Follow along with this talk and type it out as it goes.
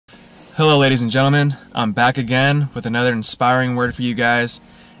Hello ladies and gentlemen, I'm back again with another inspiring word for you guys.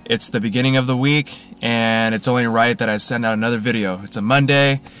 It's the beginning of the week and it's only right that I send out another video. It's a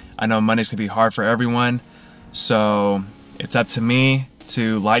Monday. I know Mondays can be hard for everyone, so it's up to me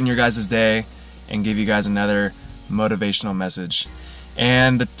to lighten your guys' day and give you guys another motivational message.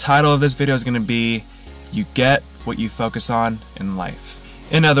 And the title of this video is going to be, You Get What You Focus On in Life.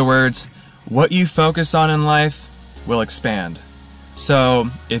 In other words, what you focus on in life will expand. So,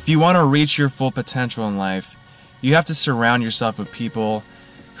 if you want to reach your full potential in life, you have to surround yourself with people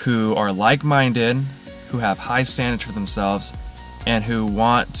who are like-minded, who have high standards for themselves, and who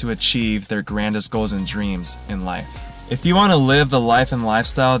want to achieve their grandest goals and dreams in life. If you want to live the life and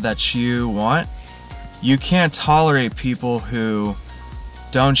lifestyle that you want, you can't tolerate people who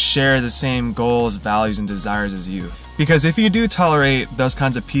don't share the same goals, values, and desires as you. Because if you do tolerate those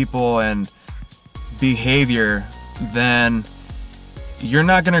kinds of people and behavior, then you're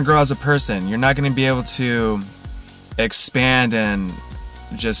not going to grow as a person. You're not going to be able to expand and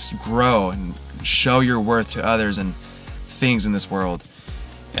just grow and show your worth to others and things in this world.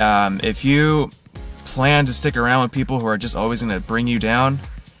 If you plan to stick around with people who are just always going to bring you down,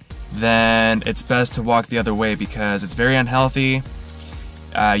 then it's best to walk the other way because it's very unhealthy.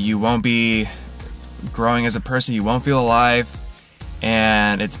 You won't be growing as a person, you won't feel alive,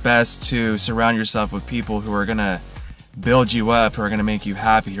 and it's best to surround yourself with people who are going to build you up, who are going to make you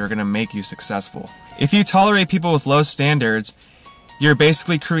happy, who are going to make you successful. If you tolerate people with low standards, you're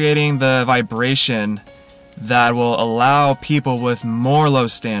basically creating the vibration that will allow people with more low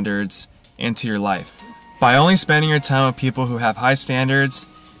standards into your life. By only spending your time with people who have high standards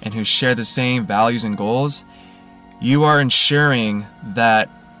and who share the same values and goals, you are ensuring that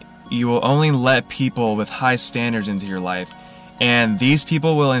you will only let people with high standards into your life, and these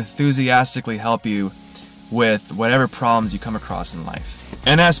people will enthusiastically help you with whatever problems you come across in life.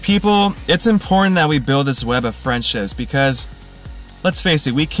 And as people, it's important that we build this web of friendships because, let's face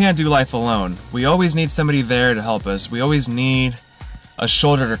it, we can't do life alone. We always need somebody there to help us. We always need a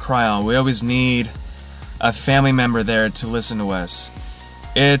shoulder to cry on. We always need a family member there to listen to us.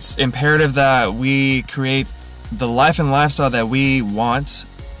 It's imperative that we create the life and lifestyle that we want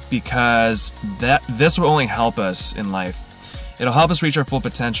because this will only help us in life. It'll help us reach our full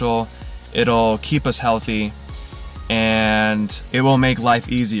potential. It'll keep us healthy, and it will make life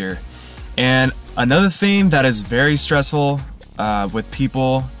easier. And another thing that is very stressful with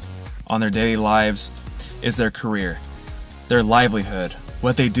people on their daily lives is their career, their livelihood,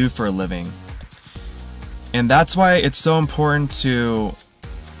 what they do for a living. And that's why it's so important to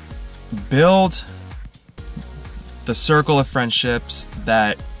build the circle of friendships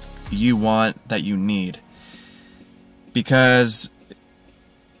that you want, that you need. Because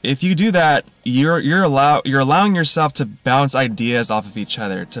if you do that, you're allowing yourself to bounce ideas off of each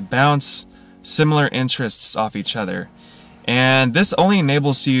other, to bounce similar interests off each other. And this only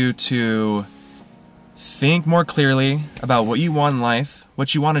enables you to think more clearly about what you want in life,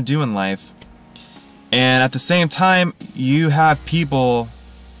 what you want to do in life. And at the same time, you have people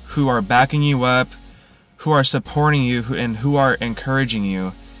who are backing you up, who are supporting you, and who are encouraging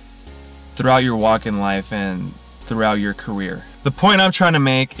you throughout your walk in life and throughout your career. The point I'm trying to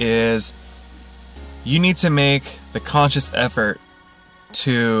make is you need to make the conscious effort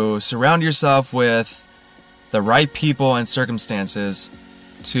to surround yourself with the right people and circumstances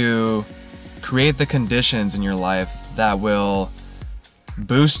to create the conditions in your life that will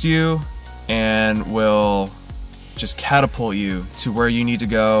boost you and will just catapult you to where you need to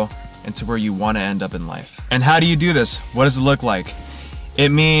go and to where you want to end up in life. And how do you do this? What does it look like? It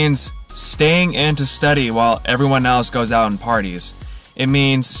means staying in to study while everyone else goes out and parties. It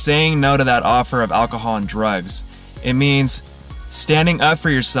means saying no to that offer of alcohol and drugs. It means standing up for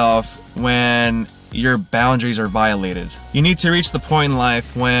yourself when your boundaries are violated. You need to reach the point in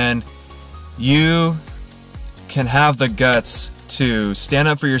life when you can have the guts to stand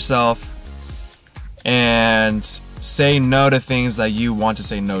up for yourself and say no to things that you want to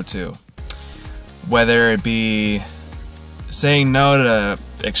say no to. Whether it be saying no to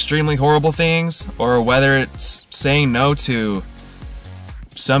extremely horrible things, or whether it's saying no to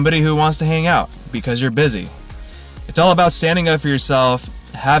somebody who wants to hang out because you're busy. It's all about standing up for yourself,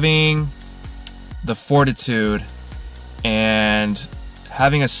 having the fortitude, and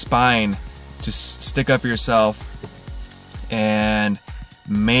having a spine to stick up for yourself and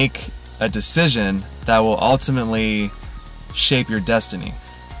make a decision that will ultimately shape your destiny.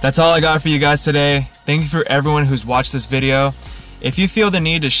 That's all I got for you guys today. Thank you for everyone who's watched this video. If you feel the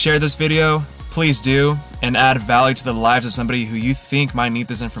need to share this video, please do, and add value to the lives of somebody who you think might need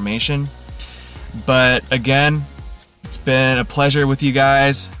this information. But again, it's been a pleasure with you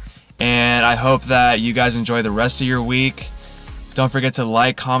guys, And I hope that you guys enjoy the rest of your week. Don't forget to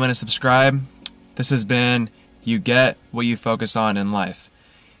like, comment, and subscribe. This has been You Get What You Focus On in Life.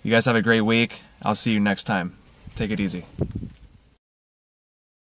 You guys have a great week. I'll see you next time. Take it easy.